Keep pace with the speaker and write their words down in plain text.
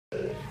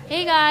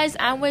Hey guys,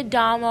 I'm with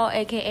Damo,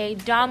 aka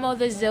Damo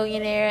the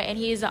Zillionaire, and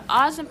he's an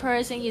awesome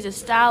person. He's a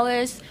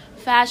stylist,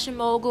 fashion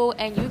mogul,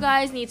 and you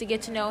guys need to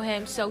get to know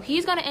him. So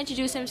he's gonna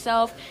introduce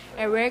himself,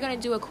 and we're gonna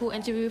do a cool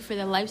interview for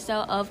the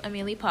Lifestyle of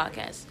Amelie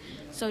podcast.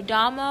 So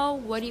Damo,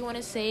 what do you want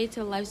to say to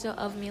the Lifestyle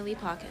of Amelie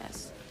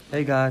podcast?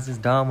 Hey guys, it's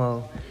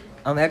Damo.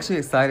 I'm actually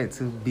excited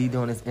to be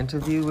doing this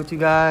interview with you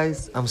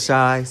guys. I'm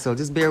shy, so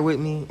just bear with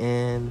me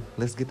and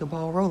let's get the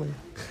ball rolling.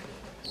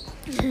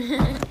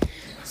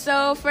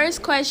 So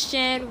first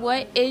question,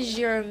 what is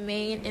your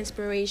main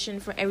inspiration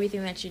for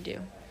everything that you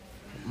do?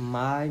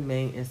 My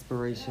main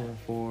inspiration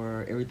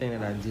for everything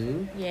that I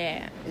do,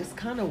 Yeah. it's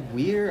kind of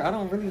weird. I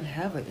don't really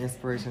have an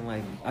inspiration.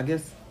 Like, I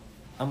guess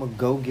I'm a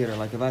go-getter.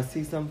 Like, if I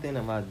see something,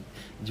 if I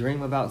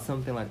dream about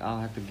something, like,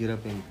 I'll have to get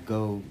up and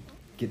go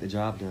get the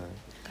job done.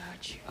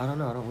 Got you. I don't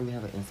know. I don't really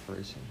have an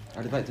inspiration.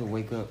 I just like to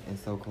wake up and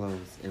sew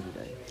clothes every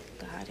day.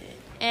 Got it.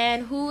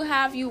 And who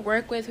have you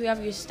worked with? Who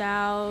have you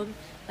styled?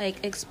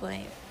 Like,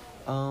 explain.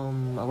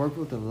 I work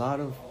with a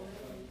lot of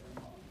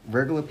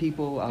regular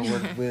people. I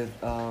work with,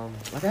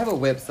 like I have a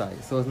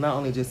website, so it's not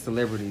only just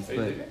celebrities,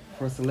 but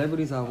for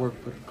celebrities, I work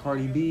with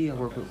Cardi B, I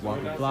work with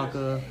Waka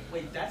Flocka,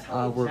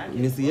 I work with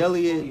Missy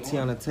Elliott,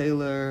 Tiana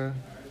Taylor,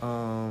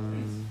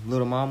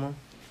 Little Mama.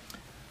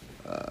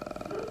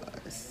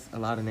 It's a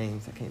lot of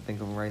names, I can't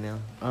think of them right now.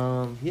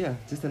 Yeah,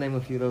 just to name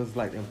a few of those,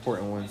 like, the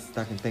important ones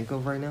that I can think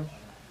of right now.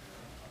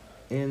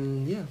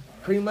 And yeah,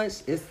 pretty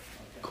much it's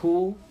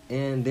cool,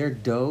 and they're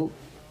dope.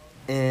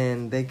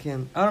 And they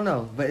can, I don't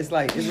know, but it's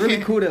like, it's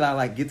really cool that I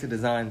like get to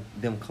design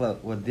them clothes,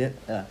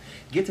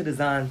 get to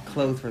design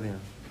clothes for them.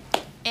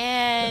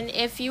 And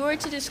if you were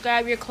to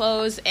describe your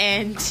clothes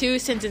in 2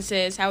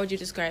 sentences, how would you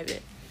describe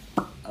it?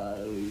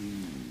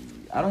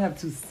 I don't have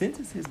 2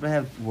 sentences, but I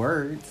have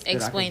words.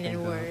 Explain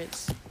in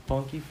words.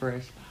 Funky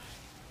fresh.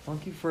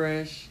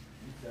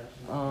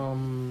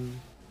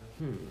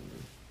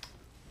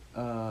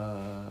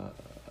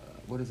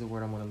 What is the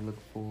word I'm gonna look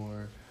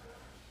for?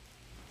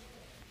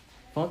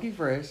 Funky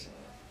fresh,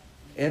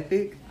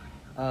 epic.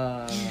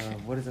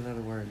 What is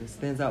another word? It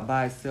stands out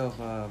by itself.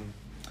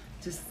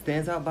 Just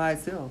stands out by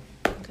itself.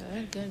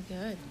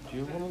 Good.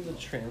 You're one of the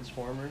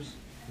Transformers.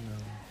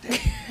 No.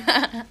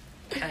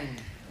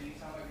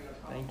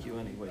 Thank you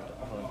anyway.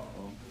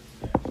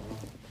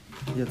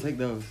 Yeah, take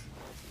those.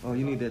 Oh,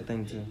 you need that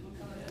thing too.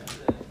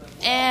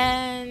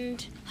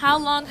 And how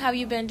long have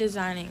you been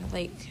designing?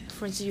 Like,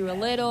 for instance, you were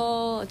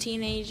little, a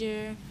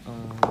teenager?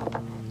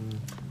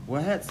 Well,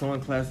 I had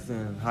sewing classes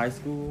in high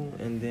school,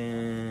 and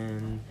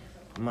then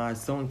my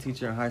sewing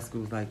teacher in high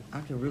school was like,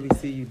 I can really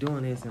see you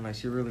doing this, and like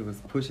she really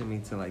was pushing me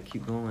to like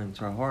keep going,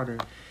 try harder.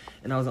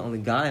 And I was the only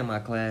guy in my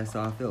class,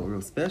 so I felt real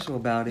special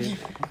about it.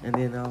 And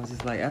then I was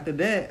just like, after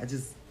that,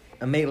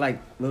 I made like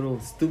little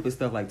stupid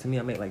stuff. Like, to me,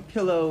 I made like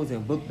pillows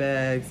and book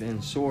bags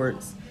and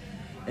shorts.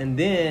 And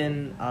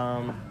then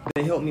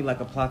they helped me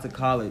like apply to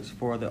college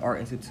for the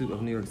Art Institute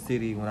of New York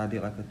City when I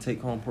did like a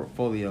take-home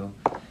portfolio.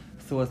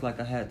 So it's like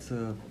I had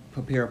to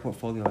prepare a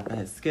portfolio. Like, I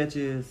had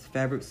sketches,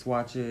 fabric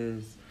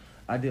swatches.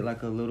 I did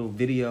like a little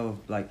video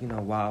of like,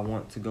 why I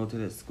want to go to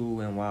that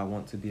school and why I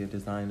want to be a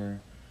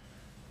designer.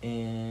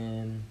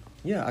 And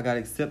yeah, I got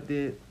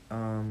accepted.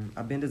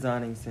 I've been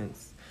designing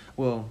since,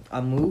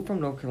 I moved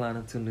from North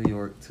Carolina to New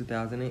York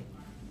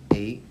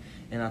 2008,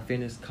 and I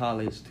finished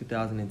college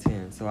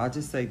 2010. So I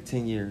just say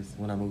 10 years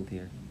when I moved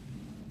here,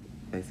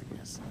 basically.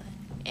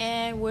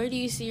 And where do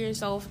you see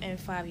yourself in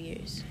 5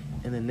 years?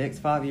 In the next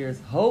 5 years,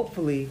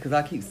 hopefully, because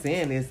I keep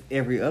saying this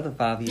every other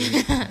 5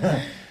 years,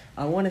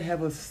 I want to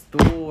have a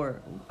store.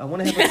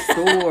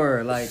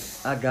 Like,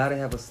 I got to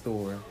have a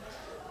store.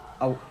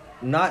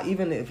 Not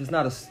even if it's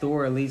not a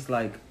store, at least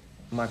like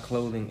my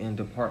clothing in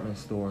department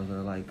stores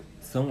or like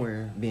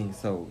somewhere being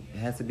sold. It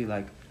has to be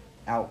like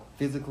out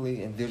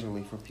physically and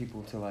visually for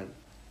people to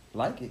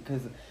like it.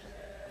 Because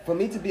for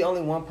me to be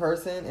only one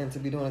person and to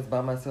be doing this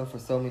by myself for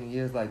so many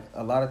years, like,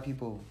 a lot of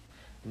people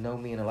know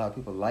me and a lot of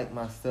people like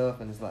my stuff,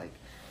 and it's like,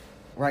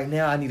 right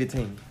now I need a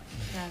team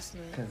because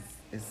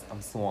I'm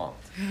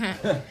swamped.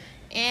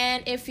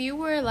 And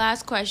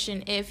last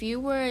question,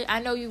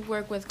 I know you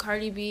work with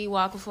Cardi B,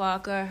 Waka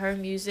Flocka, her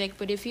music,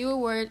 but if you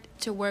were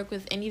to work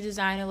with any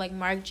designer like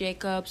Marc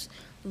Jacobs,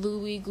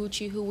 Louis,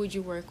 Gucci, who would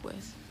you work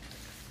with?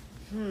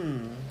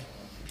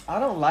 I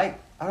don't want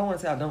to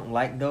say I don't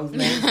like those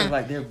names, because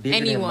like they're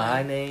bigger than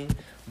my name,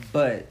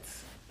 but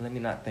let me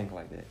not think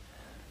like that.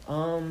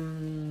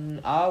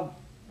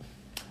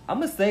 I'm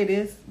gonna say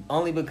this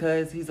only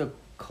because he's a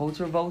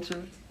culture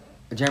vulture.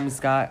 Jeremy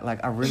Scott,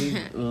 like, I really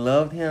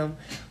loved him,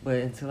 but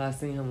until I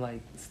seen him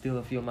like steal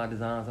a few of my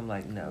designs, I'm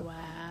like, no.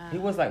 Wow.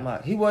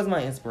 He was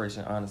my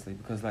inspiration, honestly,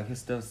 because like his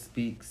stuff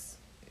speaks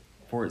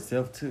for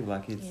itself too.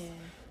 Like, it's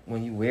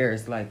when you wear it,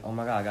 it's like, oh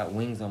my God, I got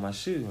wings on my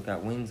shoe, I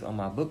got wings on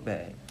my book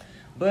bag.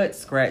 But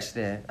scratch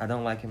that, I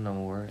don't like him no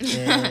more,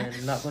 and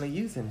I'm not gonna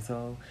use him.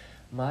 So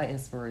my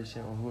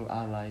inspiration, or who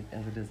I like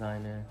as a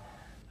designer,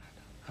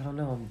 I don't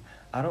know.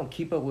 I don't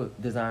keep up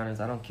with designers.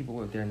 I don't keep up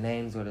with their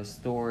names or their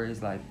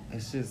stories. Like,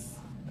 it's just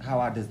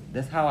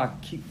that's how I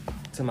keep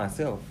to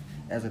myself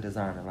as a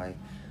designer. Like,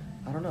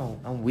 I don't know.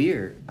 I'm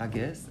weird, I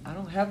guess. I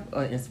don't have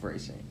an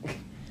inspiration.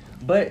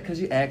 But because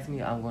you asked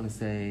me, I'm going to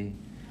say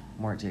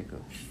Marc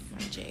Jacobs.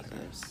 Marc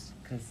Jacobs.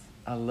 Because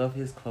I love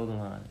his clothing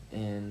line.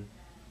 And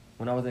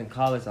when I was in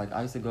college, like,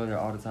 I used to go there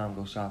all the time,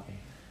 go shopping.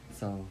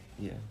 So,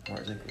 yeah,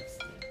 Marc Jacobs.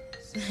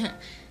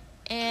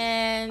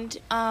 And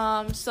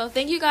so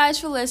thank you guys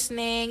for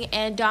listening.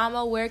 And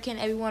Damo, where can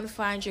everyone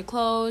find your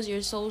clothes,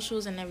 your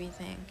socials, and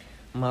everything?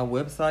 My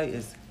website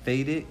is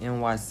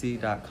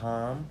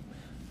fadednyc.com.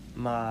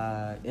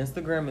 My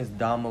Instagram is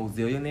Damo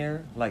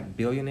Zillionaire, like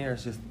billionaire.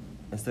 It's just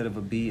instead of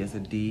a B, it's a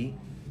D.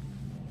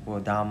 Well,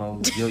 Damo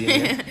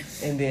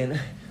Zillionaire. And then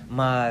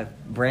my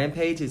brand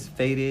page is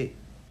Faded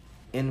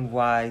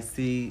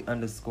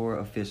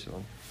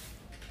NYC_official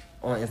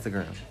on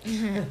Instagram.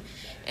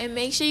 And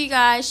make sure you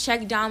guys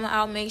check Damo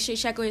out. Make sure you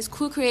check out his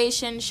cool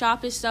creation,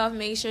 shop his stuff.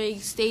 Make sure you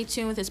stay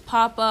tuned with his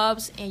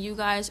pop-ups. And you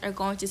guys are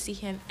going to see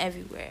him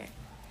everywhere.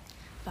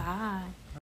 Bye.